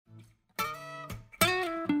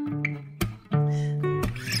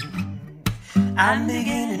I'm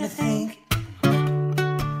beginning to think.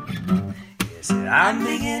 Yes, I'm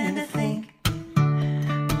beginning to think.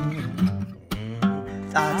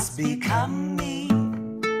 Thoughts become me.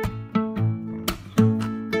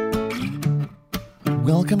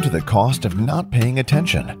 Welcome to The Cost of Not Paying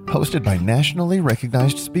Attention, hosted by nationally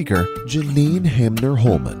recognized speaker Janine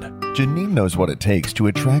Hamner-Holman. Janine knows what it takes to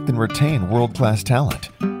attract and retain world-class talent.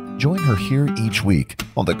 Join her here each week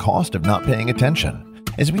on The Cost of Not Paying Attention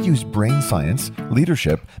as we use brain science,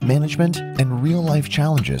 leadership, management, and real-life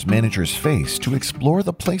challenges managers face to explore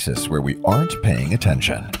the places where we aren't paying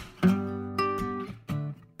attention.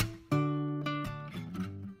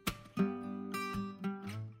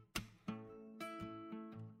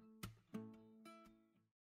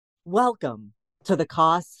 Welcome to The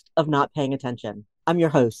Cost of Not Paying Attention. I'm your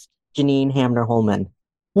host, Janine Hamner-Holman.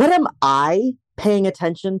 What am I paying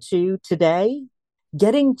attention to today?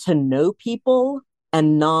 Getting to know people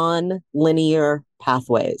and non-linear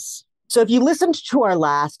pathways. So if you listened to our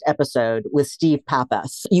last episode with Steve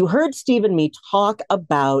Pappas, you heard Steve and me talk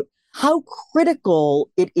about how critical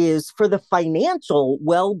it is for the financial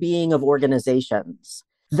well-being of organizations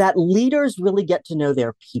that leaders really get to know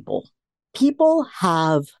their people. People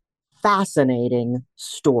have fascinating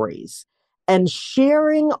stories, and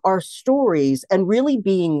sharing our stories and really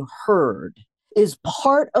being heard is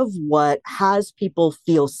part of what has people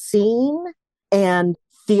feel seen and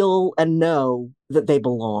feel and know that they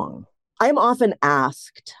belong. I'm often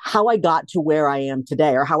asked how I got to where I am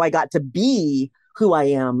today or how I got to be who I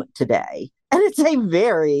am today. And it's a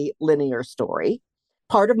very linear story.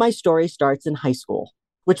 Part of my story starts in high school,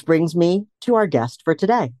 which brings me to our guest for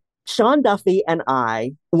today. Shaun Duffy and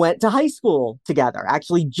I went to high school together,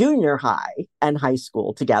 actually junior high and high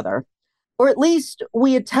school together, or at least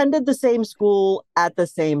we attended the same school at the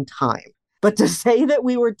same time. But to say that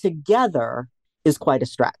we were together is quite a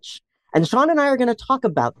stretch. And Shaun and I are going to talk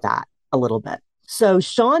about that a little bit. So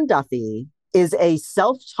Shaun Duffy is a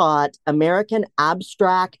self-taught American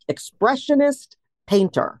abstract expressionist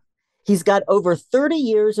painter. He's got over 30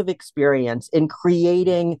 years of experience in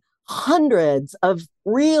creating hundreds of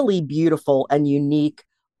really beautiful and unique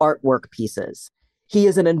artwork pieces. He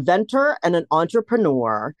is an inventor and an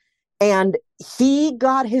entrepreneur, and he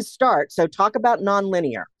got his start. So talk about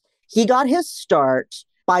nonlinear. He got his start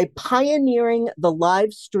by pioneering the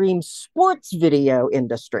live stream sports video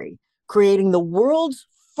industry, creating the world's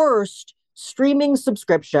first streaming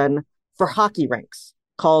subscription for hockey rinks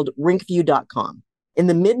called rinkview.com. In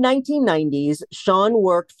the mid-1990s, Shaun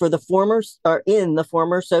worked for in the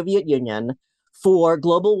former Soviet Union for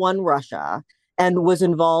Global One Russia and was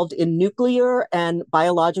involved in nuclear and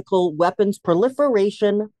biological weapons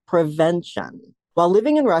proliferation prevention. While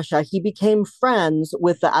living in Russia, he became friends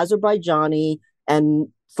with the Azerbaijani and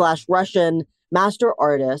 /Russian master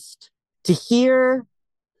artist Tahir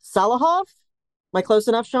Salahov. Am I close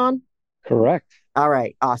enough, Shaun? Correct. All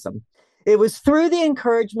right, awesome. It was through the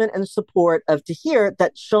encouragement and support of Tahir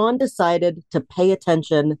that Shaun decided to pay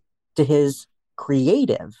attention to his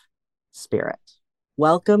creative spirit.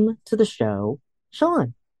 Welcome to the show,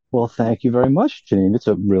 Shaun. Well, thank you very much, Janine. It's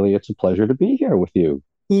a pleasure to be here with you.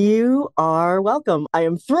 You are welcome. I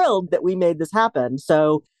am thrilled that we made this happen.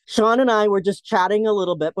 So Shaun and I were just chatting a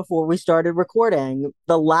little bit before we started recording.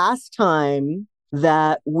 The last time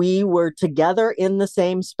that we were together in the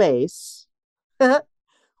same space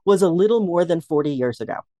was a little more than 40 years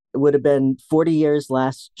ago. It would have been 40 years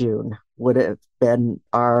last June, would have been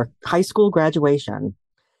our high school graduation.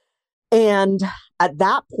 And at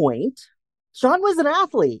that point, Shaun was an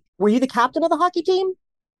athlete. Were you the captain of the hockey team?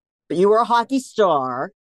 But you were a hockey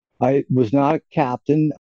star. I was not a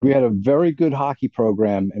captain. We had a very good hockey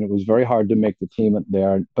program, and it was very hard to make the team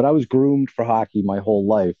there. But I was groomed for hockey my whole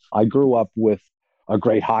life. I grew up with a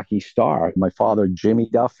great hockey star. My father, Jimmy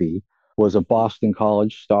Duffy, was a Boston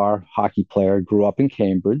College star hockey player, grew up in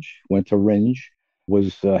Cambridge, went to Ringe,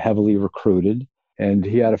 was heavily recruited. And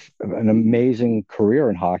he had an amazing career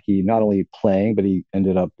in hockey, not only playing, but he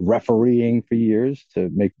ended up refereeing for years to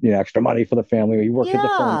make extra money for the family. He worked at the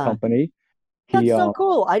phone company. That's so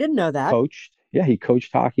cool. I didn't know that. He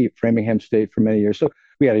coached hockey at Framingham State for many years. So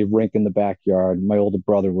we had a rink in the backyard. My older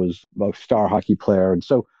brother was a star hockey player. And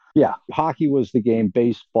so, hockey was the game,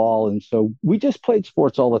 baseball. And so we just played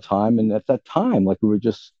sports all the time. And at that time, like we were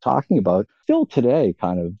just talking about, still today,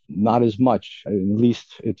 kind of not as much, at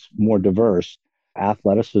least it's more diverse.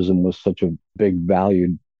 Athleticism was such a big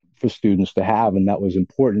value for students to have. And that was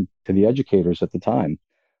important to the educators at the time,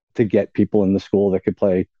 to get people in the school that could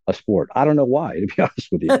play a sport. I don't know why, to be honest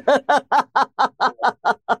with you.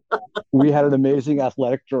 We had an amazing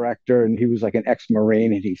athletic director, and he was like an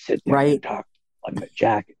ex-Marine, and he'd sit there and talk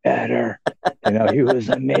Jack Eder. He was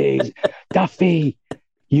amazing. Duffy,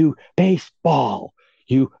 you baseball,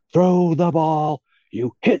 you throw the ball,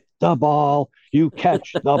 you hit the ball, you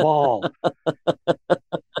catch the ball.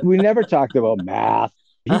 We never talked about math.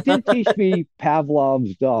 He did teach me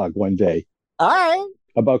Pavlov's dog one day. All right.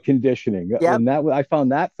 About conditioning. Yep. And I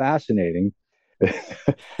found that fascinating.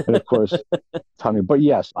 And of course, Tommy. But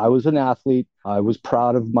yes, I was an athlete. I was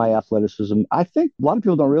proud of my athleticism. I think a lot of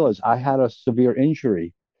people don't realize I had a severe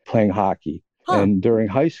injury playing hockey. And during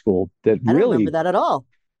high school, that I don't really remember that at all.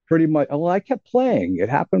 pretty much, well, I kept playing. It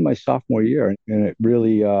happened my sophomore year, and it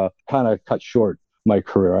really kind of cut short my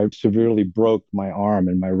career. I severely broke my arm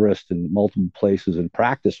and my wrist in multiple places in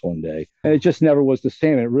practice one day. And it just never was the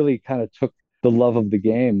same. And it really kind of took the love of the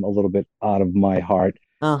game a little bit out of my heart.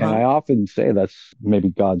 And I often say that's maybe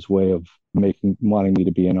God's way of wanting me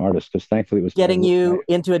to be an artist, because thankfully it was getting you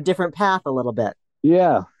into a different path a little bit.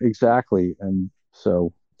 Yeah, exactly. And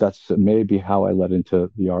so that's maybe how I led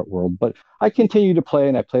into the art world. But I continued to play,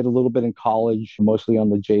 and I played a little bit in college, mostly on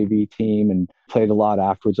the JV team, and played a lot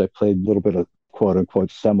afterwards. I played a little bit of quote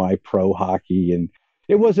unquote semi-pro hockey, and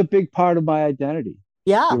it was a big part of my identity.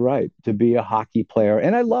 Yeah. You're right, to be a hockey player.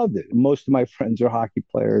 And I loved it. Most of my friends are hockey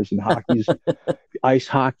players, and ice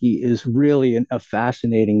hockey is really a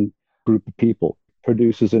fascinating group of people,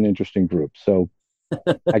 produces an interesting group. So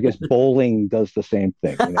I guess bowling does the same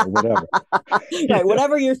thing, whatever. Right,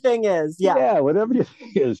 whatever your thing is. Yeah. Yeah, whatever your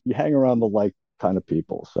thing is, you hang around the like kind of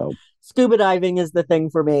people. So scuba diving is the thing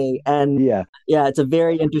for me. And yeah, it's a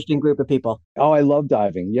very interesting group of people. Oh, I love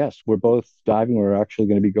diving. Yes, we're both diving. We're actually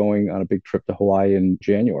going to be going on a big trip to Hawaii in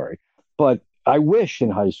January. But I wish in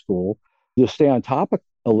high school, to stay on topic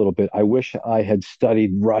a little bit, I wish I had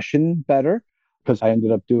studied Russian better, because I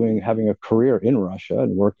ended up having a career in Russia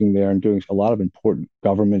and working there and doing a lot of important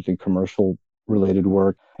government and commercial related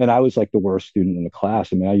work. And I was like the worst student in the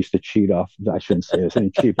class. I mean, I used to cheat off. I shouldn't say this, any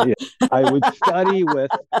cheat, but I would study with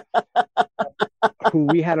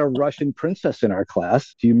we had a Russian princess in our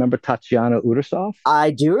class. Do you remember Tatiana Urasov? I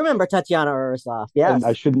do remember Tatiana Urasov. Yes. And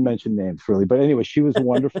I shouldn't mention names really, but anyway, she was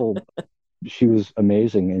wonderful. She was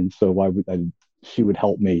amazing. And so she would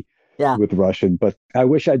help me with Russian, but I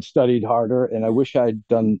wish I'd studied harder, and I wish I'd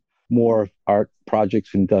done more art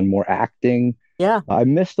projects and done more acting. Yeah. I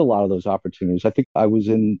missed a lot of those opportunities. I think I was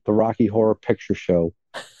in the Rocky Horror Picture Show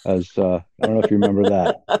as, I don't know if you remember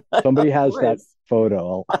that. Somebody has that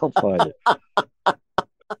photo. I'll find it.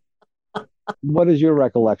 What is your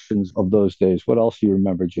recollections of those days? What else do you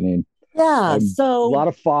remember, Janine? Yeah, so a lot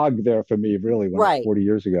of fog there for me, really, when it was 40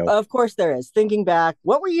 years ago. Of course there is. Thinking back,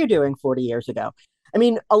 what were you doing 40 years ago? I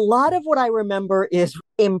mean, a lot of what I remember is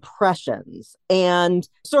impressions, and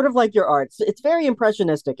sort of like your arts. It's very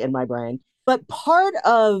impressionistic in my brain. But part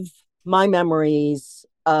of my memories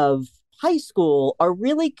of high school are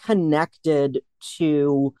really connected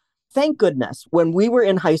to, thank goodness, when we were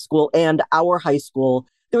in high school and our high school,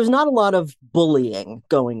 there was not a lot of bullying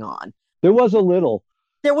going on. There was a little.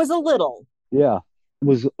 Yeah. It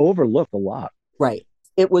was overlooked a lot. Right.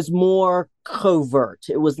 It was more covert.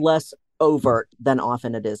 It was less overt than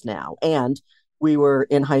often it is now. And we were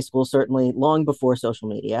in high school, certainly long before social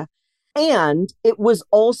media. And it was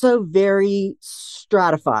also very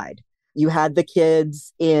stratified. You had the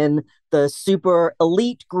kids in the super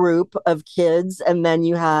elite group of kids, and then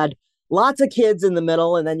you had lots of kids in the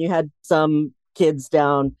middle, and then you had some kids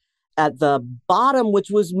down at the bottom,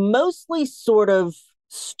 which was mostly sort of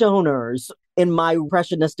stoners in my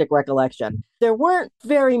impressionistic recollection. There weren't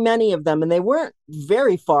very many of them, and they weren't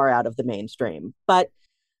very far out of the mainstream. But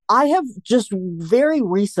I have just very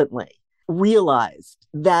recently realized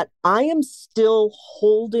that I am still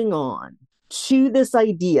holding on to this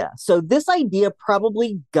idea. So this idea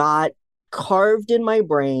probably got carved in my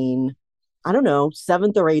brain, I don't know,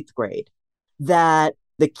 7th or 8th grade, that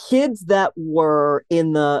the kids that were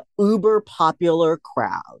in the uber popular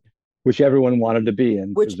crowd, which everyone wanted to be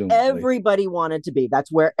in. Which everybody wanted to be.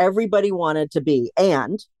 That's where everybody wanted to be.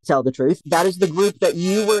 And, tell the truth, that is the group that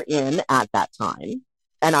you were in at that time.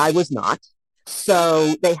 And I was not.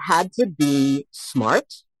 So they had to be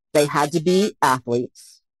smart. They had to be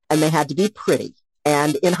athletes. And they had to be pretty.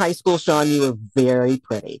 And in high school, Shaun, you were very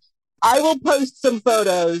pretty. I will post some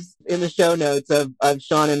photos in the show notes of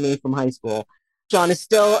Shaun and me from high school. Shaun is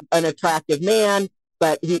still an attractive man,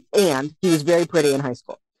 but he was very pretty in high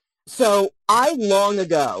school. So I long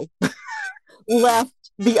ago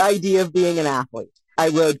left the idea of being an athlete. I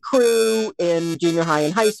rode crew in junior high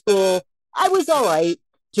and high school. I was all right.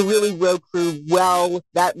 To really row crew well,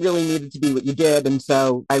 that really needed to be what you did. And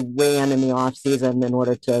so I ran in the off season in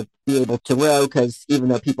order to be able to row, because even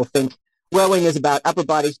though people think Rowing is about upper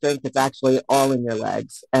body strength. It's actually all in your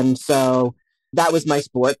legs. And so that was my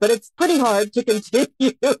sport, but it's pretty hard to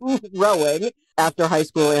continue rowing after high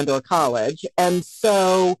school and or college. And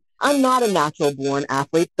so I'm not a natural born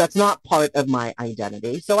athlete. That's not part of my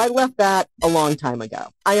identity. So I left that a long time ago.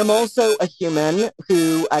 I am also a human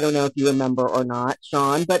who, I don't know if you remember or not,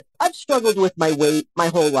 Shaun, but I've struggled with my weight my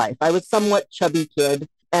whole life. I was somewhat chubby kid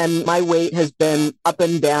and my weight has been up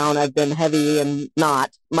and down. I've been heavy and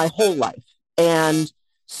not my whole life. And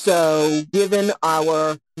so given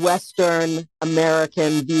our Western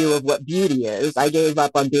American view of what beauty is, I gave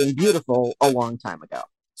up on being beautiful a long time ago.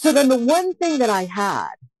 So then the one thing that I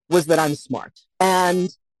had was that I'm smart. And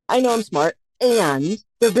I know I'm smart. And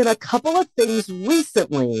there have been a couple of things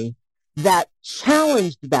recently that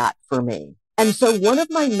challenged that for me. And so one of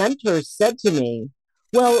my mentors said to me,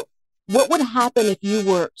 well, what would happen if you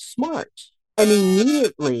were smart? And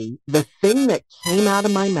immediately the thing that came out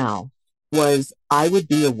of my mouth was I would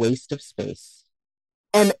be a waste of space.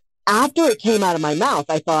 And after it came out of my mouth,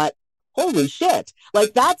 I thought, holy shit,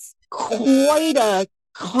 like that's quite a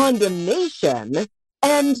condemnation.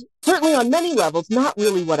 And certainly on many levels, not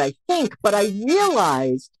really what I think, but I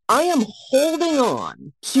realized I am holding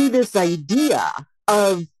on to this idea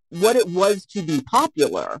of what it was to be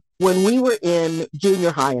popular when we were in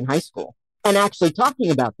junior high and high school. And actually talking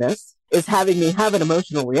about this is having me have an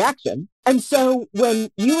emotional reaction. And so when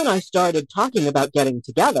you and I started talking about getting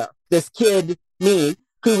together, this kid, me,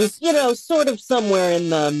 who was, sort of somewhere in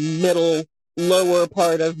the lower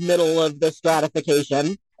part of middle of the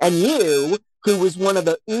stratification, and you, who was one of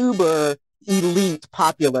the uber elite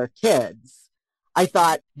popular kids, I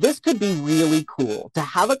thought this could be really cool to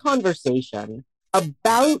have a conversation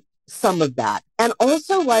about some of that. And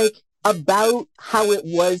also about how it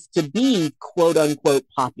was to be quote unquote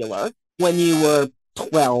popular when you were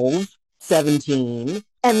 12, 17,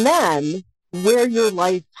 and then where your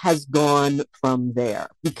life has gone from there.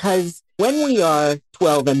 Because when we are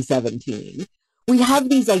 12 and 17, we have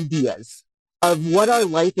these ideas of what our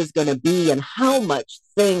life is going to be and how much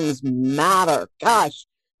things matter. Gosh,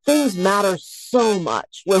 things matter so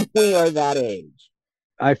much when we are that age.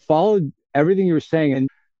 I followed everything you were saying, and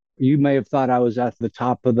you may have thought I was at the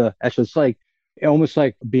top of the echelon. It's like almost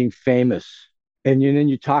like being famous. And then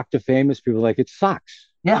you talk to famous people like it sucks.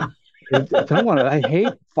 Yeah. I hate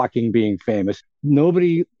fucking being famous.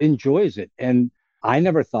 Nobody enjoys it. And I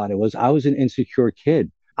never thought it was. I was an insecure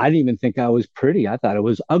kid. I didn't even think I was pretty. I thought it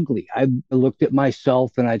was ugly. I looked at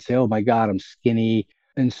myself and I'd say, oh my God, I'm skinny.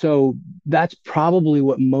 And so that's probably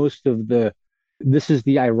what this is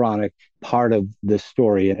the ironic part of this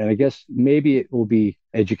story. And I guess maybe it will be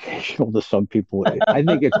educational to some people. I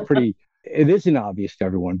think it isn't obvious to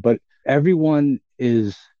everyone, but everyone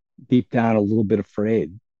is deep down a little bit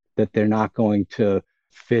afraid that they're not going to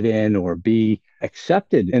fit in or be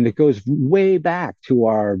accepted. And it goes way back to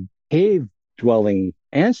our cave dwelling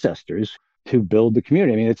ancestors to build the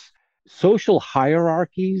community. I mean, it's social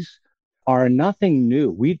hierarchies are nothing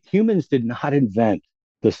new. We humans did not invent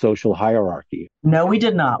the social hierarchy. No, we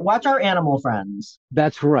did not. Watch our animal friends.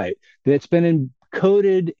 That's right. It's been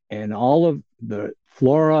encoded in all of the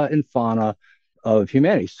flora and fauna of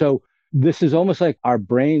humanity. So this is almost like our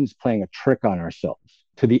brains playing a trick on ourselves.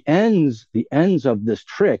 To the ends of this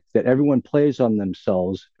trick that everyone plays on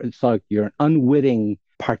themselves, it's like you're an unwitting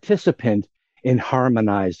participant in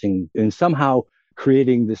harmonizing and somehow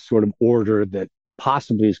creating this sort of order that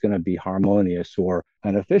possibly is going to be harmonious or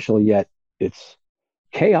beneficial, yet it's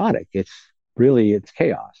chaotic. It's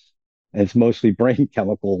chaos. And it's mostly brain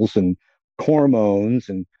chemicals and hormones.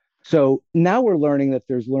 And so now we're learning that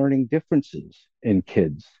there's learning differences in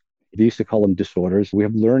kids. They used to call them disorders. We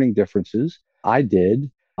have learning differences. I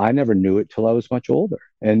did. I never knew it till I was much older,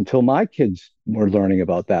 until my kids were learning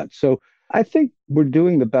about that. So I think we've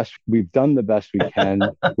done the best we can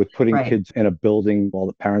with putting Right. kids in a building while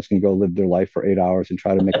the parents can go live their life for 8 hours and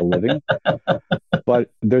try to make a living.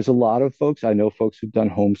 But there's a lot of folks, I know folks who've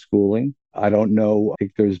done homeschooling. I don't know. I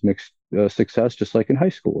think there's mixed success, just like in high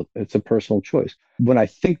school. It's a personal choice. When I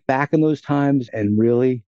think back in those times, and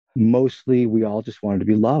really, mostly we all just wanted to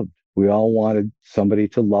be loved. We all wanted somebody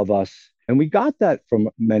to love us. And we got that from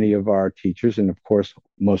many of our teachers. And of course,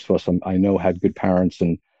 most of us I know had good parents.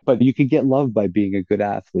 But you could get love by being a good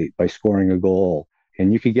athlete, by scoring a goal.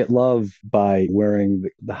 And you could get love by wearing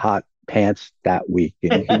the hot pants that week.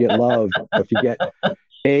 And you can get love if you get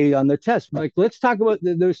A on the test. Like, let's talk about,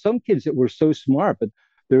 there's some kids that were so smart, but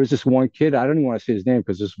there was this one kid, I don't even want to say his name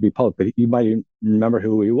because this would be public, but you might even remember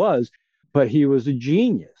who he was, but he was a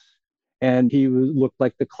genius. And looked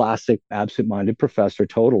like the classic absent-minded professor,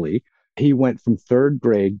 totally. He went from third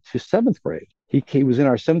grade to seventh grade. He was in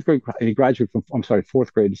our seventh grade. He graduated from, I'm sorry,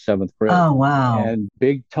 fourth grade to seventh grade. Oh, wow. And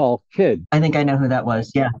big, tall kid. I think I know who that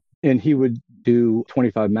was. Yeah. And he would do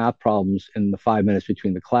 25 math problems in the 5 minutes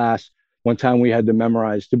between the class. One time we had to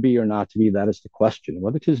memorize to be or not to be, that is the question.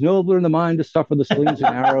 Whether 'tis nobler in the mind to suffer the slings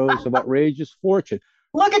and arrows of outrageous fortune.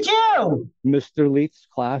 Look at you. Mr. Leith's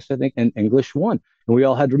class, I think, and English 1. And we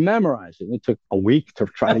all had to memorize it. It took a week to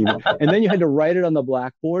try to even, and then you had to write it on the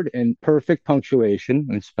blackboard in perfect punctuation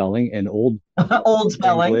and spelling and old Old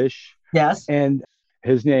spelling. English. Yes. And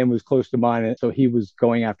his name was close to mine. And so he was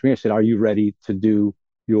going after me. I said, "Are you ready to do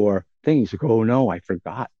your thing?" He's like, "Oh no, I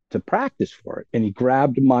forgot to practice for it." And he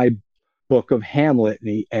grabbed my book of Hamlet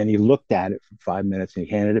and he looked at it for 5 minutes and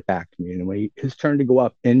he handed it back to me. And when his turn to go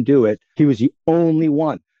up and do it, he was the only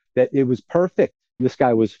one that it was perfect. This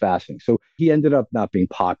guy was fascinating. So he ended up not being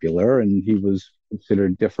popular and he was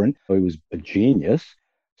considered different. So he was a genius.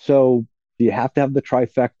 So do you have to have the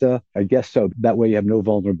trifecta? I guess so. That way you have no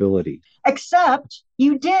vulnerability. Except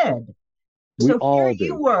you did. We So all here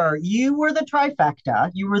do. you were the trifecta.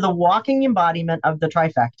 You were the walking embodiment of the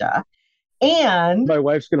trifecta. And My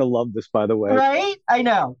wife's going to love this, by the way. right? I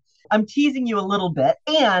know. I'm teasing you a little bit.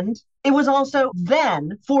 And it was also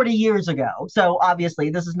then 40 years ago. So obviously,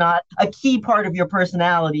 this is not a key part of your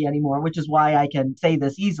personality anymore, which is why I can say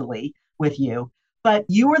this easily with you. But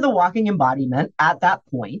you were the walking embodiment at that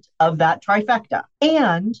point of that trifecta.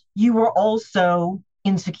 And you were also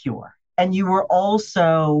insecure. And you were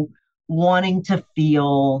also wanting to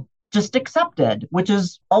feel just accepted, which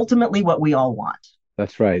is ultimately what we all want.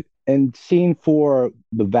 That's right. And seen for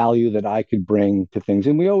the value that I could bring to things.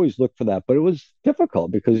 And we always look for that, but it was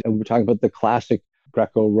difficult because we're talking about the classic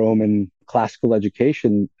Greco-Roman classical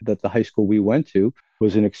education that the high school we went to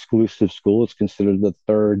was an exclusive school. It's considered the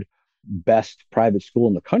third best private school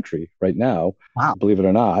in the country right now. Wow. Believe it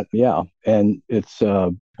or not. Yeah. And it's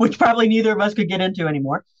Which probably neither of us could get into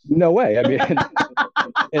anymore. no way. I mean,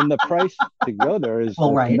 and the price to go there is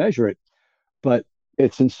Well, to right. measure it. But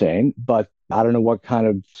it's insane. But I don't know what kind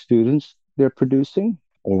of students they're producing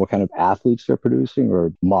or what kind of athletes they're producing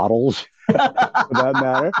or models for that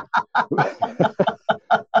matter.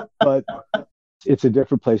 But it's a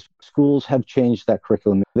different place. Schools have changed that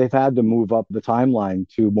curriculum. They've had to move up the timeline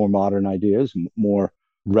to more modern ideas, more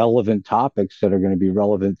relevant topics that are going to be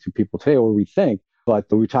relevant to people today, or we think. But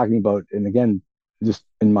we're talking about, and again, just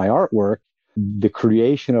in my artwork, the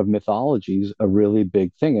creation of mythology is a really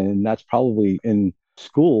big thing. And that's probably in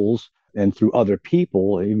schools and through other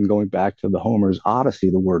people, even going back to the Homer's Odyssey,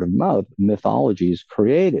 the word of mouth, mythology is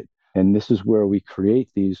created. And this is where we create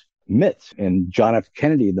these myths. And John F.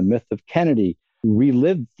 Kennedy, the myth of Kennedy, we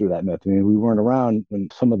lived through that myth. I mean, we weren't around when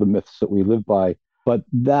some of the myths that we lived by, but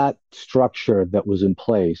that structure that was in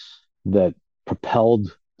place that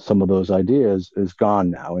propelled some of those ideas is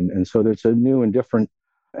gone now. And so there's a new and different,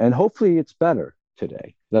 and hopefully it's better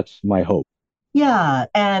today. That's my hope. Yeah.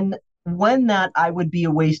 And when that "I would be a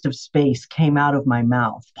waste of space" came out of my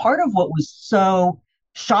mouth, part of what was so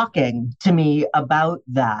shocking to me about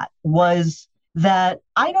that was that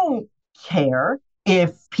I don't care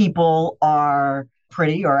if people are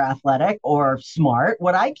pretty or athletic or smart.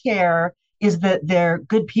 What I care is that they're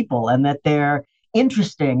good people and that they're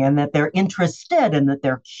interesting and that they're interested and that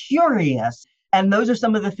they're curious. And those are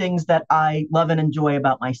some of the things that I love and enjoy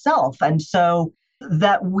about myself. And so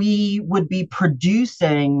that we would be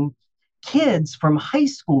producing kids from high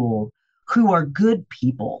school who are good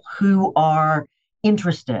people, who are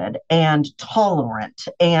interested and tolerant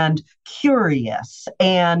and curious.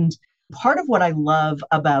 And part of what I love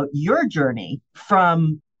about your journey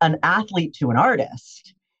from an athlete to an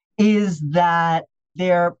artist is that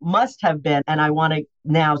there must have been, and I want to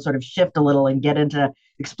now sort of shift a little and get into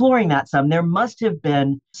exploring that some, there must have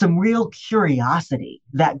been some real curiosity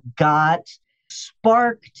that got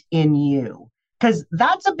sparked in you. Because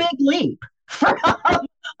that's a big leap from a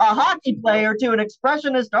hockey player to an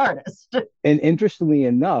expressionist artist. And interestingly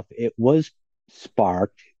enough, it was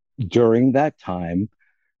sparked during that time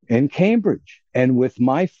in Cambridge and with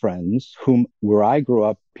my friends, where I grew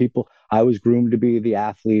up, people, I was groomed to be the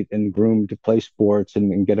athlete and groomed to play sports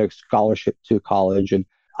and get a scholarship to college. And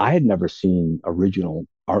I had never seen original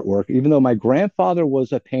artwork, even though my grandfather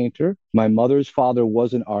was a painter. My mother's father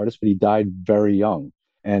was an artist, but he died very young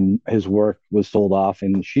and his work was sold off.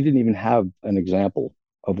 And she didn't even have an example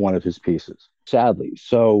of one of his pieces, sadly.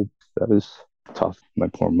 So that was tough, my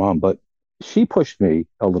poor mom, but she pushed me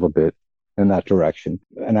a little bit in that direction.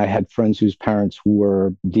 And I had friends whose parents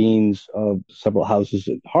were deans of several houses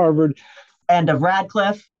at Harvard. And of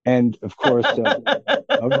Radcliffe. And of course,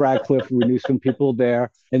 of Radcliffe, we knew some people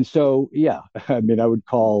there. And so, yeah, I mean, I would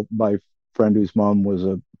call my friend whose mom was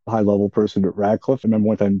a high-level person at Radcliffe. I remember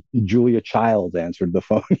one time Julia Child answered the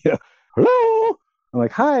phone. Hello. I'm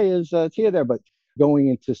like, hi, is Tia there? But going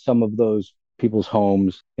into some of those people's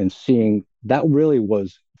homes and seeing that really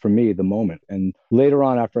was for me the moment. And later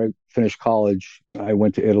on, after I finished college, I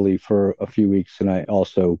went to Italy for a few weeks, and I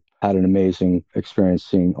also had an amazing experience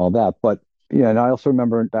seeing all that. But yeah, and I also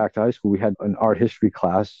remember back to high school, we had an art history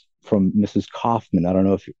class from Mrs. Kaufman. I don't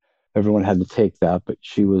know if everyone had to take that, but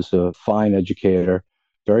she was a fine educator,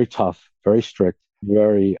 very tough, very strict,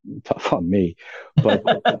 very tough on me. But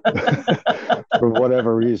for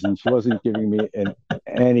whatever reason, she wasn't giving me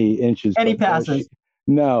any inches. Any But, passes.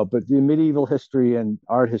 no, but the medieval history and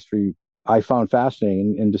art history I found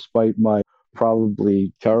fascinating. And despite my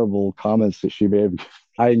probably terrible comments that she made,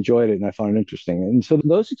 I enjoyed it and I found it interesting. And so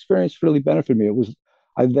those experiences really benefited me.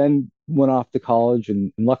 I then went off to college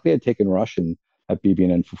and luckily I'd taken Russian at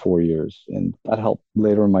BB&N for 4 years. And that helped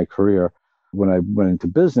later in my career when I went into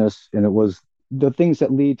business. And it was the things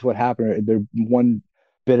that lead to what happened. They're one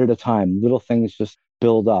bit at a time, little things just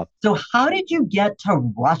build up. So, how did you get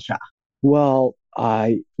to Russia? Well,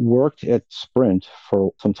 I worked at Sprint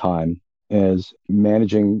for some time as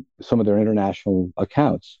managing some of their international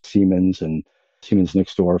accounts, Siemens and Siemens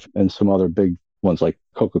Nixdorf, and some other big ones like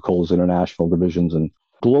Coca-Cola's international divisions. And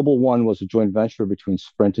Global One was a joint venture between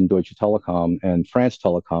Sprint and Deutsche Telekom, and France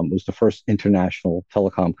Telecom was the first international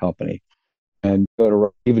telecom company. And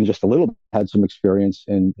even just a little, had some experience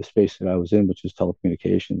in the space that I was in, which is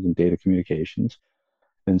telecommunications and data communications.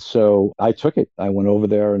 And so I took it. I went over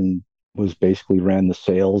there and was basically ran the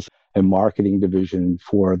sales and marketing division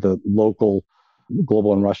for the local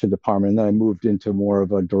Global and Russia department. And then I moved into more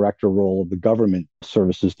of a director role of the government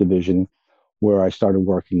services division, where I started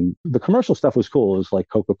working. The commercial stuff was cool. It was like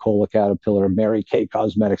Coca-Cola, Caterpillar, Mary Kay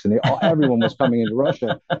Cosmetics, and everyone was coming into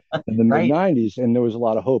Russia in the Right. mid-90s. And there was a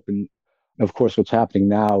lot of hope. And of course, what's happening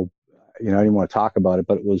now, I didn't want to talk about it,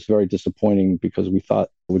 but it was very disappointing because we thought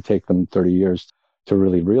it would take them 30 years to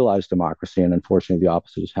really realize democracy. And unfortunately, the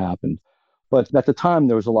opposite has happened. But at the time,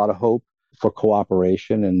 there was a lot of hope for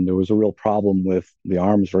cooperation. And there was a real problem with the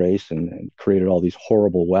arms race and created all these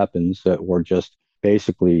horrible weapons that were just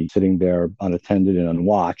basically sitting there unattended and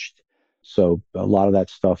unwatched. So a lot of that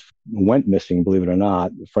stuff went missing, believe it or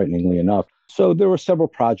not, frighteningly enough. So there were several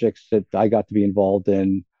projects that I got to be involved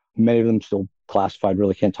in. Many of them still classified,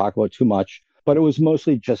 really can't talk about too much. But it was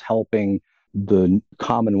mostly just helping the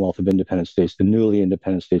Commonwealth of Independent States, the newly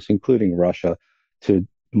independent states, including Russia, to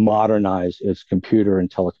modernize its computer and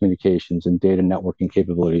telecommunications and data networking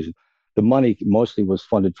capabilities. The money mostly was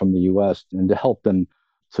funded from the US, and to help them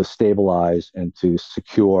to stabilize and to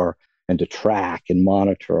secure and to track and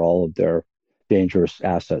monitor all of their dangerous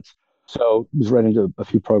assets. So I was right into a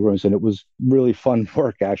few programs, and it was really fun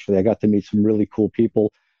work, actually. I got to meet some really cool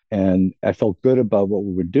people, and I felt good about what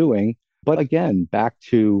we were doing. But again, back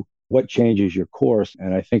to what changes your course.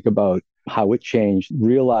 And I think about how it changed,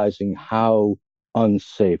 realizing how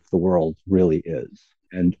unsafe the world really is,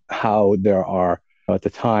 and how there are, at the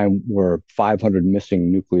time, were 500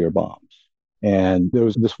 missing nuclear bombs. And there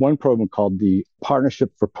was this one program called the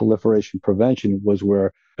Partnership for Proliferation Prevention, was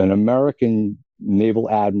where an American naval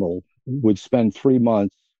admiral would spend 3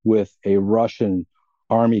 months with a Russian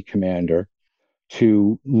army commander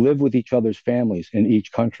to live with each other's families in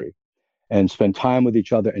each country and spend time with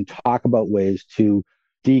each other and talk about ways to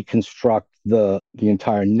deconstruct the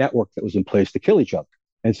entire network that was in place to kill each other.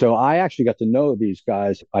 And so I actually got to know these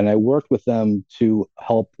guys, and I worked with them to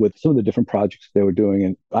help with some of the different projects they were doing.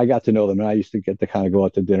 And I got to know them, and I used to get to kind of go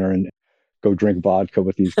out to dinner and go drink vodka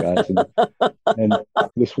with these guys. And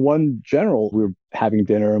this one general, we were having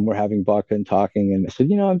dinner and we're having vodka and talking. And I said,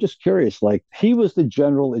 I'm just curious, like, he was the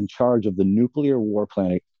general in charge of the nuclear war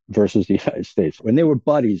planning versus the United States. And they were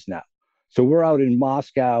buddies now. So we're out in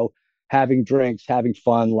Moscow having drinks, having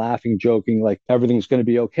fun, laughing, joking, like everything's going to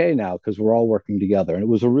be okay now because we're all working together. And it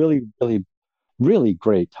was a really, really, really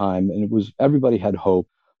great time. And everybody had hope.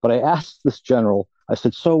 But I asked this general, I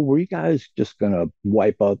said, so were you guys just going to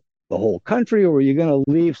wipe out the whole country, or were you going to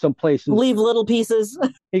leave some places? Leave little pieces.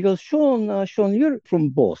 He goes, Shaun, you're from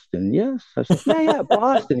Boston, yes? I said, yeah,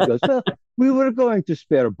 Boston. He goes, well, we were going to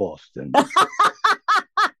spare Boston.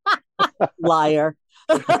 Liar.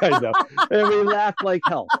 I know. And we laughed like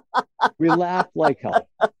hell.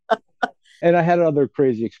 And I had other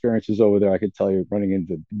crazy experiences over there. I could tell you, running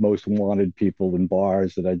into most wanted people in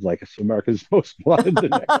bars that I'd like to see America's Most Wanted the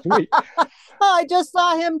next week. I just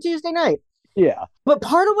saw him Tuesday night. Yeah. But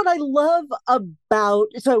part of what I love about,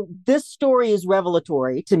 so this story is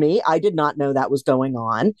revelatory to me. I did not know that was going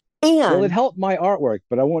on. And well, it helped my artwork,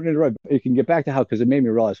 but I won't interrupt. You can get back to how, because it made me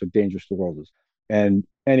realize how dangerous the world is. And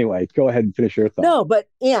Anyway, go ahead and finish your thought. No, but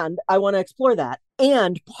and I want to explore that.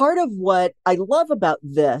 And part of what I love about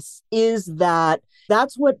this is that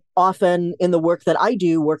that's what often in the work that I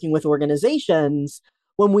do, working with organizations,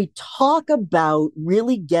 when we talk about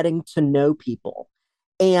really getting to know people.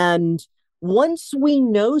 And once we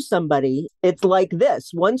know somebody, it's like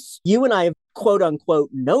this. Once you and I have quote unquote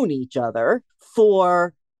known each other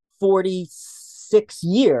for 46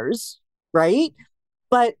 years, right?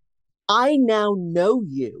 But I now know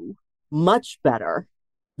you much better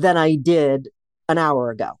than I did an hour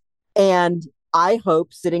ago. And I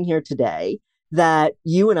hope sitting here today that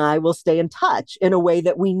you and I will stay in touch in a way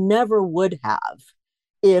that we never would have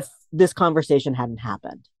if this conversation hadn't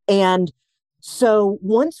happened. And so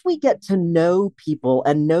once we get to know people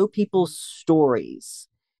and know people's stories,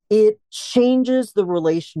 it changes the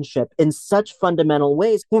relationship in such fundamental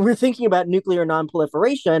ways. When we're thinking about nuclear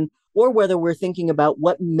nonproliferation, or whether we're thinking about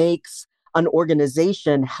what makes an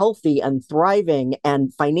organization healthy and thriving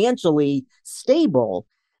and financially stable,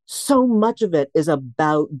 so much of it is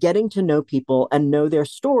about getting to know people and know their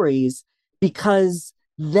stories, because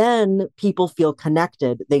then people feel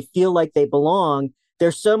connected. They feel like they belong.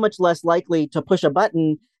 They're so much less likely to push a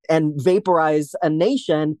button and vaporize a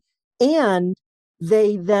nation. And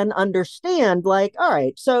they then understand, like, all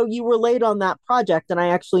right, so you were late on that project, and I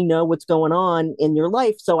actually know what's going on in your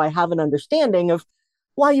life. So I have an understanding of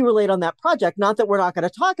why you were late on that project. Not that we're not going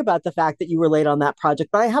to talk about the fact that you were late on that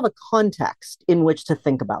project, but I have a context in which to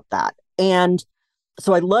think about that. And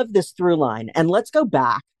so I love this through line. And let's go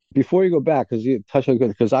back. Before you go back, because you touched on it,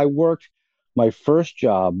 because I worked my first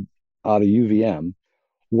job out of UVM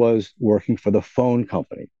was working for the phone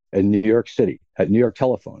company in New York City at New York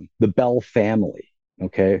Telephone, the Bell family.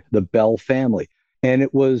 Okay, the Bell family. And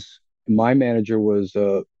it was my manager was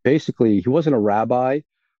basically, he wasn't a rabbi,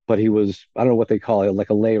 but he was, I don't know what they call it, like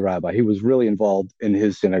a lay rabbi. He was really involved in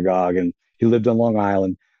his synagogue, and he lived on Long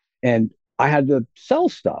Island. And I had to sell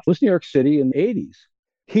stuff. It was New York City in the 80s.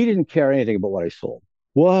 He didn't care anything about what I sold.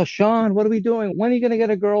 Well, Shaun, what are we doing? When are you going to get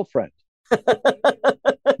a girlfriend?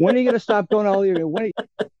 When are you going to stop going all year? When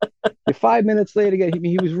you're 5 minutes late again.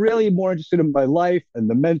 He was really more interested in my life and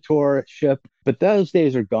the mentorship, but those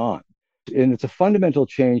days are gone. And it's a fundamental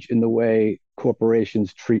change in the way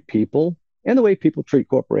corporations treat people and the way people treat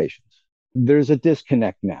corporations. There's a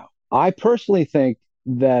disconnect now. I personally think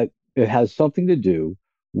that it has something to do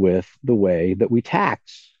with the way that we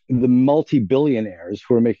tax the multi-billionaires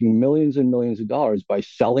who are making millions and millions of dollars by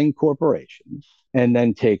selling corporations and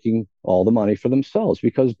then taking all the money for themselves.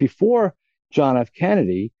 Because before John F.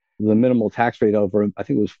 Kennedy, the minimal tax rate over, I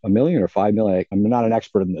think it was 1 million or 5 million. I'm not an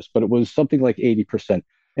expert in this, but it was something like 80%.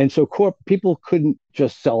 And so people couldn't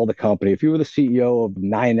just sell the company. If you were the CEO of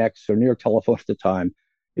 9X or New York Telephone at the time,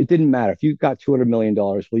 it didn't matter. If you got $200 million,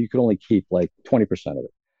 well, you could only keep like 20% of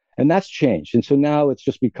it. And that's changed. And so now it's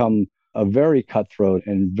just become a very cutthroat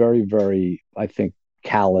and very, very, I think,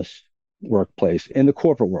 callous workplace in the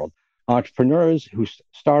corporate world. Entrepreneurs who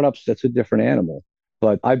startups, that's a different animal.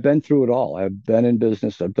 But I've been through it all. I've been in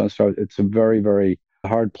business. I've done startups. It's a very, very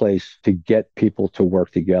hard place to get people to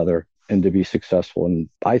work together and to be successful. And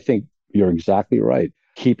I think you're exactly right.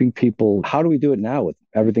 Keeping people, how do we do it now with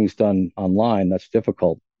everything's done online? That's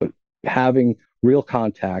difficult. But having real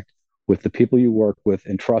contact with the people you work with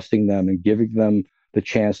and trusting them and giving them the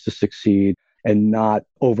chance to succeed and not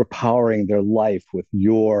overpowering their life with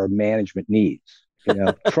your management needs.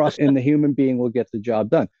 Trust in the human being will get the job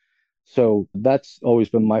done. So that's always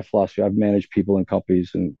been my philosophy. I've managed people in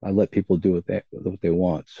companies and I let people do what they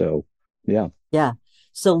want. So, yeah. Yeah.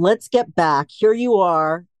 So let's get back. Here you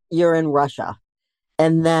are, you're in Russia.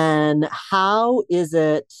 And then how is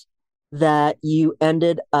it that you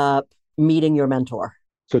ended up meeting your mentor?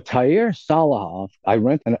 So Tair Salahov, I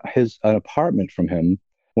rented an apartment from him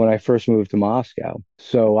when I first moved to Moscow.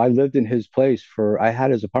 So I lived in his place I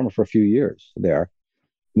had his apartment for a few years there.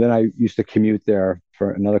 Then I used to commute there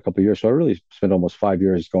for another couple of years. So I really spent almost 5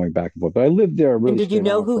 years going back and forth. But I lived there really. And did you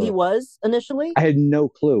know who he was initially? I had no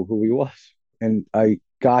clue who he was. And I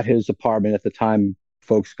got his apartment at the time.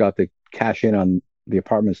 Folks got to cash in on the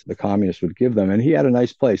apartments the communists would give them. And he had a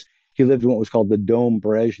nice place. He lived in what was called the Dom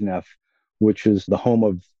Brezhnev, which is the home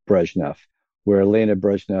of Brezhnev, where Elena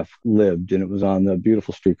Brezhnev lived. And it was on the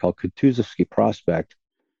beautiful street called Kutuzovsky Prospect.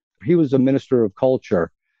 He was a minister of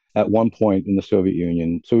culture at one point in the Soviet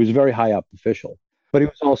Union. So he was a very high up official. But he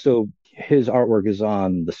was also, his artwork is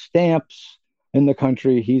on the stamps in the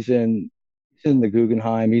country. He's in the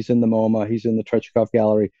Guggenheim, he's in the MoMA, he's in the Tretyakov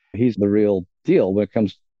Gallery. He's the real deal when it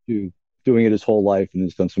comes to doing it his whole life, and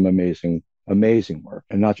has done some amazing, work,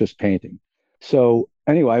 and not just painting. So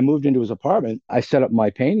anyway, I moved into his apartment. I set up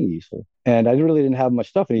my painting easel And I really didn't have much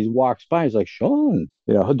stuff. And he walks by, he's like, Shaun,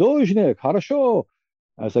 Hudojnik, хорошо.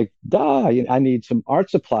 I was like, da, I need some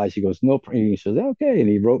art supplies. He goes, no. He says, okay. And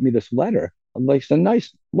he wrote me this letter. I'm like, it's a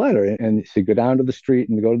nice letter. And he said, go down to the street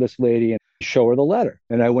and go to this lady and show her the letter.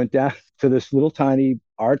 And I went down to this little tiny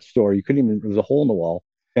art store. You couldn't even, there was a hole in the wall.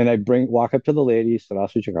 And I walk up to the lady, said,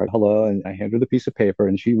 hello. And I hand her the piece of paper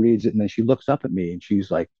and she reads it. And then she looks up at me and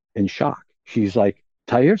she's like in shock. She's like,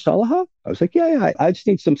 Tahir Salaha? I was like, yeah, I just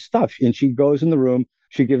need some stuff. And she goes in the room.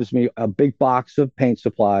 She gives me a big box of paint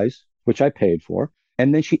supplies, which I paid for.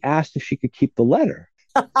 And then she asked if she could keep the letter.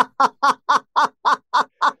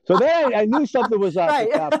 So then I knew something was up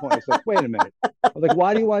Right. at that point. I was like, wait a minute. I was like,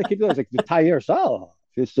 why do you want to keep the letter? It's like, the Tahir Salaha.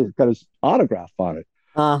 It's just got his autograph on it.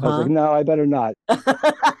 I was like, no, I better not. I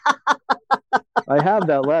have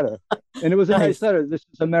that letter. And it was a nice letter. This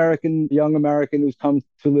is young American who's come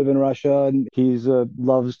to live in Russia, and he's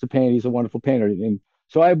loves to paint. He's a wonderful painter. And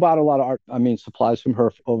so I bought a lot of supplies from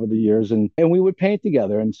her over the years, and we would paint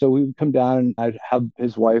together. And so we would come down, and I'd have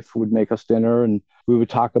his wife who would make us dinner, and we would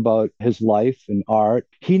talk about his life and art.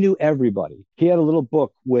 He knew everybody. He had a little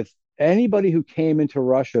book with anybody who came into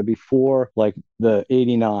Russia before like the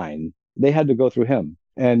 89. They had to go through him.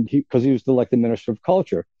 And because he was the minister of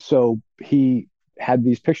culture. So he had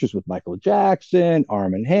these pictures with Michael Jackson,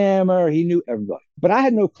 Arm and Hammer. He knew everybody. But I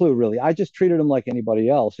had no clue, really. I just treated him like anybody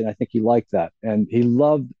else. And I think he liked that. And he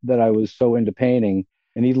loved that I was so into painting.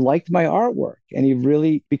 And he liked my artwork. And he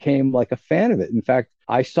really became like a fan of it. In fact,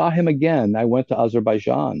 I saw him again. I went to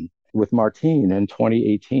Azerbaijan with Martine in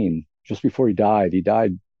 2018, just before he died. He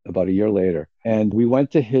died about a year later. And we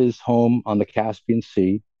went to his home on the Caspian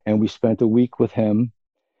Sea. And we spent a week with him,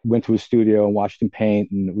 went to his studio and watched him paint,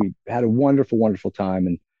 and we had a wonderful, wonderful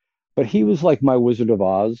time. But he was like my Wizard of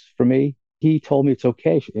Oz for me. He told me it's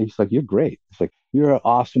okay. He's like, you're great. It's like, you're an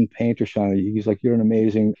awesome painter, Shaun. He's like, you're an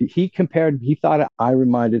amazing. He thought I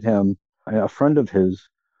reminded him, a friend of his.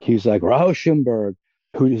 He's like Rauschenberg,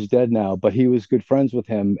 who is dead now, but he was good friends with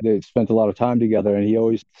him. They spent a lot of time together, and he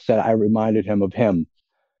always said I reminded him of him.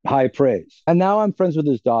 High praise. And now I'm friends with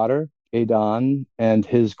his daughter, Adon, and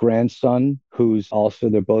his grandson,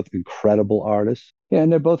 they're both incredible artists. Yeah,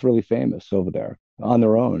 and they're both really famous over there on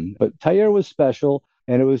their own. But Tahir was special.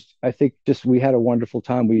 And it was, I think, we had a wonderful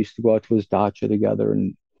time. We used to go out to his dacha together,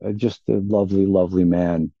 and just a lovely, lovely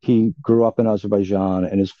man. He grew up in Azerbaijan,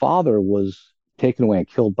 and his father was taken away and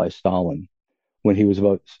killed by Stalin when he was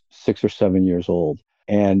about 6 or 7 years old.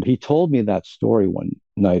 And he told me that story one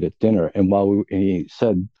night at dinner. And he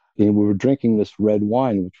said, we were drinking this red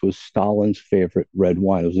wine, which was Stalin's favorite red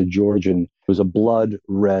wine. It was it was a blood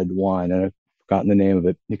red wine. And I've forgotten the name of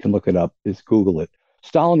it. You can look it up. Just Google it.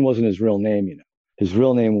 Stalin wasn't his real name, His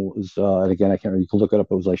real name was, and again, I can't remember. You can look it up.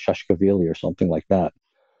 It was like Shashkavili or something like that.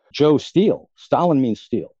 Joe Steele. Stalin means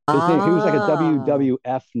steel. His name, he was like a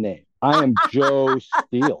WWF name. I am Joe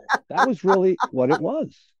Steele. That was really what it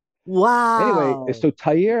was. Wow. Anyway, so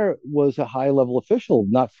Tahir was a high-level official,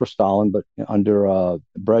 not for Stalin, but under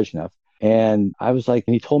Brezhnev. And I was like,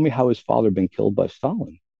 and he told me how his father had been killed by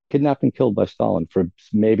Stalin, kidnapped and killed by Stalin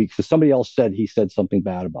because somebody else said he said something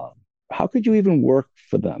bad about him. How could you even work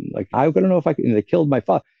for them? Like, I don't know if I could. And they killed my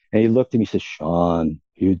father. And he looked at me and said, Shaun,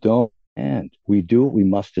 you don't. And we do what we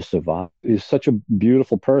must to survive. He's such a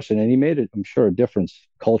beautiful person. And he made it, I'm sure, a difference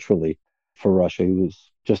culturally for Russia. He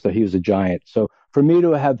was a giant. So for me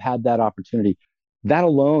to have had that opportunity, that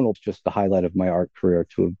alone was just the highlight of my art career,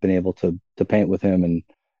 to have been able to paint with him and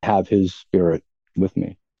have his spirit with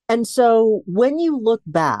me. And so when you look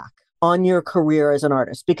back on your career as an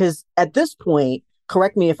artist, because at this point,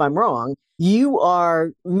 correct me if I'm wrong, you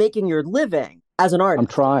are making your living as an artist.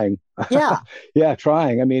 I'm trying. Yeah. Yeah,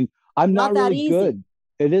 trying. I mean, I'm not really easy. good.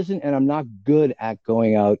 It isn't, and I'm not good at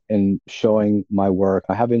going out and showing my work.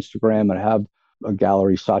 I have Instagram and I have a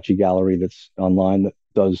gallery, Saatchi Gallery, that's online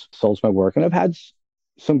that sells my work. And I've had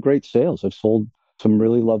some great sales. I've sold some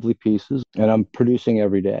really lovely pieces, and I'm producing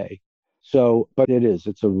every day. So, but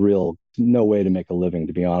it's a real no way to make a living,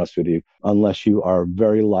 to be honest with you, unless you are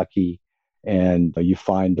very lucky and you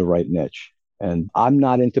find the right niche. And I'm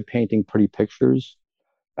not into painting pretty pictures.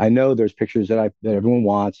 I know there's pictures that everyone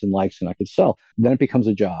wants and likes and I could sell. Then it becomes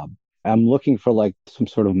a job. I'm looking for like some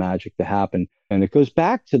sort of magic to happen. And it goes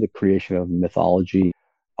back to the creation of mythology.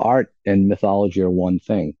 Art and mythology are one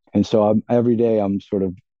thing. And so every day I'm sort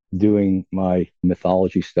of doing my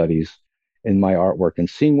mythology studies in my artwork and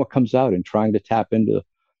seeing what comes out and trying to tap into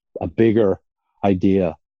a bigger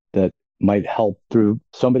idea that might help through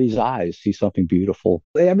somebody's eyes see something beautiful.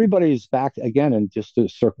 Everybody's back again, and just to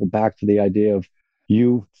circle back to the idea of,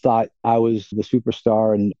 you thought I was the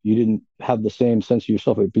superstar and you didn't have the same sense of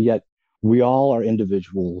yourself, but yet we all are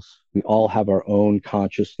individuals. We all have our own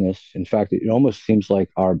consciousness. In fact, it almost seems like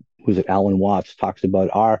who's it, Alan Watts talks about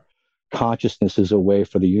our consciousness is a way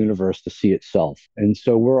for the universe to see itself. And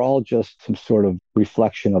so we're all just some sort of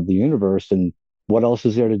reflection of the universe. And what else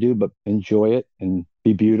is there to do but enjoy it and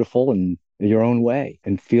be beautiful in your own way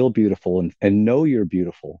and feel beautiful and know you're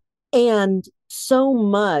beautiful. And so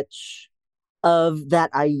much of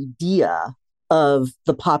that idea of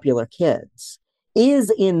the popular kids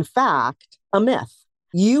is, in fact, a myth.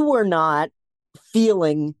 You were not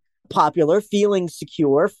feeling popular, feeling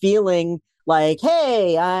secure, feeling like,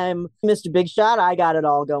 hey, I'm Mr. Big Shot. I got it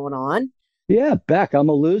all going on. Yeah, Beck, I'm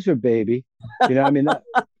a loser, baby.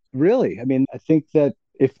 Really, I think that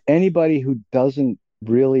if anybody who doesn't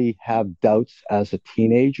really have doubts as a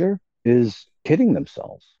teenager is kidding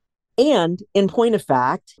themselves. And in point of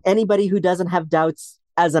fact, anybody who doesn't have doubts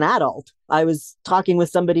as an adult. I was talking with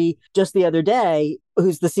somebody just the other day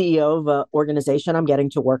who's the CEO of an organization I'm getting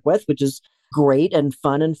to work with, which is great and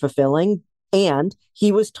fun and fulfilling. And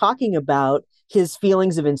he was talking about his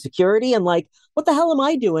feelings of insecurity and like, what the hell am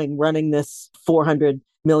I doing running this $400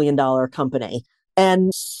 million company?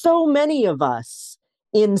 And so many of us,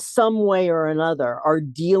 in some way or another, are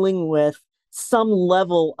dealing with some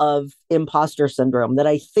level of imposter syndrome that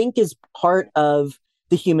I think is part of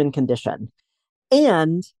the human condition.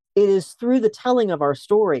 And it is through the telling of our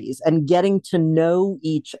stories and getting to know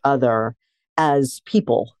each other as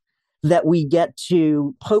people that we get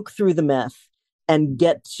to poke through the myth and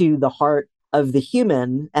get to the heart of the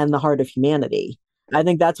human and the heart of humanity. I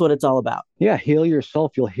think that's what it's all about. Yeah, heal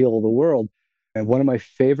yourself, you'll heal the world. And one of my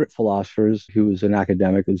favorite philosophers who was an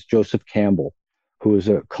academic is Joseph Campbell, who is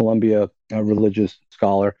a Columbia religious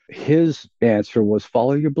scholar. His answer was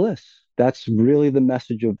follow your bliss. That's really the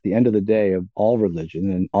message of the end of the day of all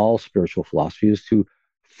religion and all spiritual philosophy is to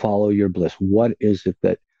follow your bliss. What is it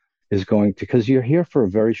that is going to, because you're here for a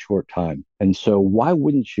very short time. And so why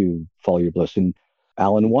wouldn't you follow your bliss? And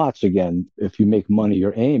Alan Watts, again, if you make money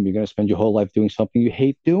your aim, you're going to spend your whole life doing something you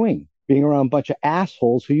hate doing, being around a bunch of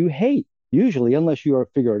assholes who you hate. Usually, unless you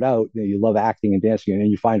figure it out, you love acting and dancing and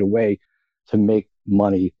you find a way to make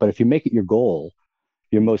money. But if you make it your goal,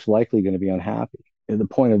 you're most likely going to be unhappy. And the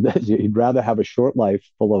point of this, you'd rather have a short life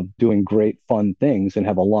full of doing great, fun things and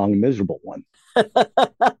have a long, miserable one.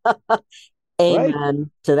 Amen right?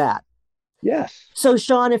 to that. Yes. So,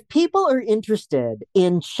 Shaun, if people are interested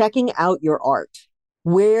in checking out your art,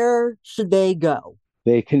 where should they go?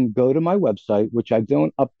 They can go to my website, which I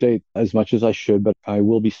don't update as much as I should, but I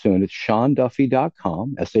will be soon. It's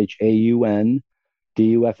ShaunDuffy.com,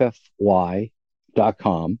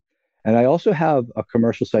 ShaunDuffy.com. And I also have a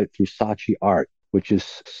commercial site through Saatchi Art, which is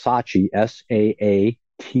Saatchi,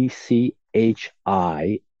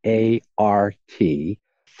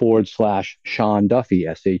 SaatchiArt/Shaun Duffy,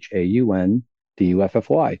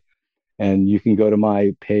 ShaunDuffy. And you can go to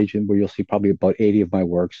my page and where you'll see probably about 80 of my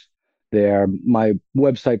works there. My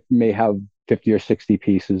website may have 50 or 60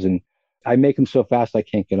 pieces, and I make them so fast I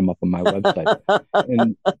can't get them up on my website.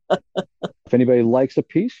 And if anybody likes a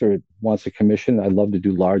piece or wants a commission, I love to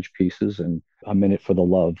do large pieces, and I'm in it for the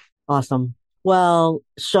love. Awesome. Well,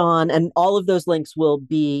 Shaun, and all of those links will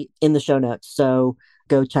be in the show notes, so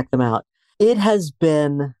go check them out. It has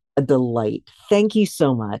been a delight. Thank you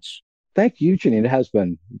so much. Thank you, Janine. It has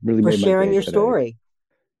been really for made my sharing day your today. story.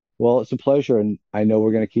 Well, it's a pleasure, and I know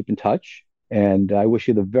we're going to keep in touch. And I wish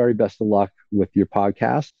you the very best of luck with your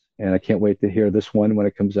podcast. And I can't wait to hear this one when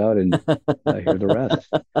it comes out and hear the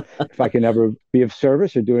rest. If I can ever be of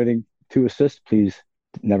service or do anything to assist, please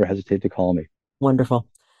never hesitate to call me. Wonderful.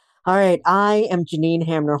 All right. I am Janine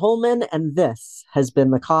Hamner Holman, and this has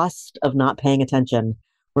been The Cost of Not Paying Attention.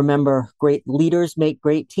 Remember, great leaders make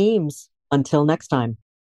great teams. Until next time.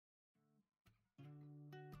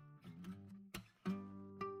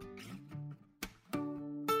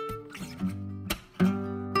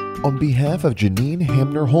 On behalf of Janine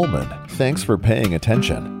Hamner Holman, thanks for paying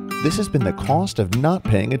attention. This has been The Cost of Not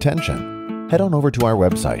Paying Attention. Head on over to our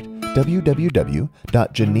website,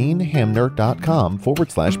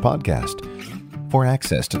 www.janinehamner.com/podcast, for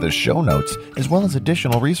access to the show notes as well as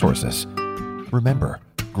additional resources. Remember,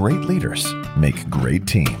 great leaders make great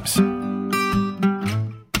teams.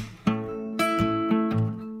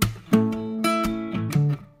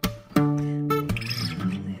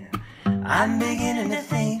 I'm beginning to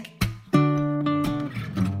think.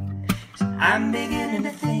 I'm beginning to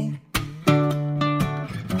think.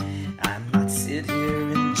 I might sit here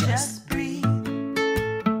and just breathe.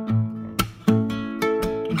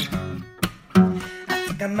 I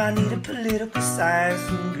think I might need a political science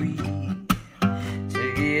degree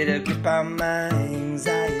to get a grip on my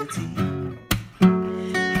anxiety.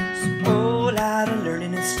 So out and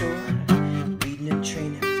learning in store, reading and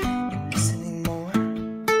training and listening more.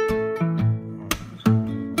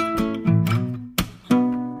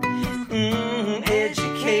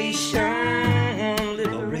 Education,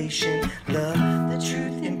 liberation,